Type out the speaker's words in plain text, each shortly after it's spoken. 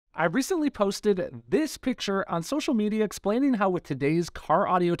I recently posted this picture on social media explaining how with today's car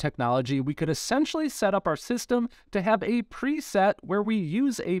audio technology, we could essentially set up our system to have a preset where we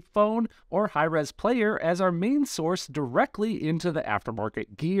use a phone or high-res player as our main source directly into the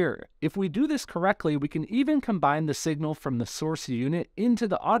aftermarket gear. If we do this correctly, we can even combine the signal from the source unit into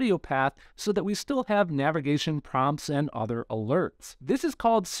the audio path so that we still have navigation prompts and other alerts. This is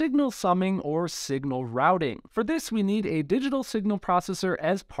called signal summing or signal routing. For this, we need a digital signal processor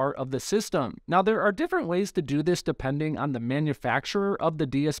as part of the system. Now, there are different ways to do this depending on the manufacturer of the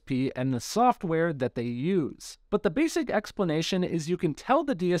DSP and the software that they use. But the basic explanation is you can tell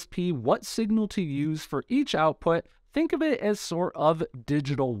the DSP what signal to use for each output. Think of it as sort of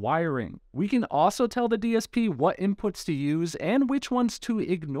digital wiring. We can also tell the DSP what inputs to use and which ones to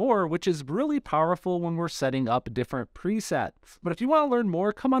ignore, which is really powerful when we're setting up different presets. But if you want to learn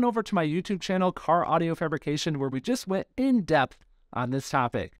more, come on over to my YouTube channel, Car Audio Fabrication, where we just went in depth on this topic.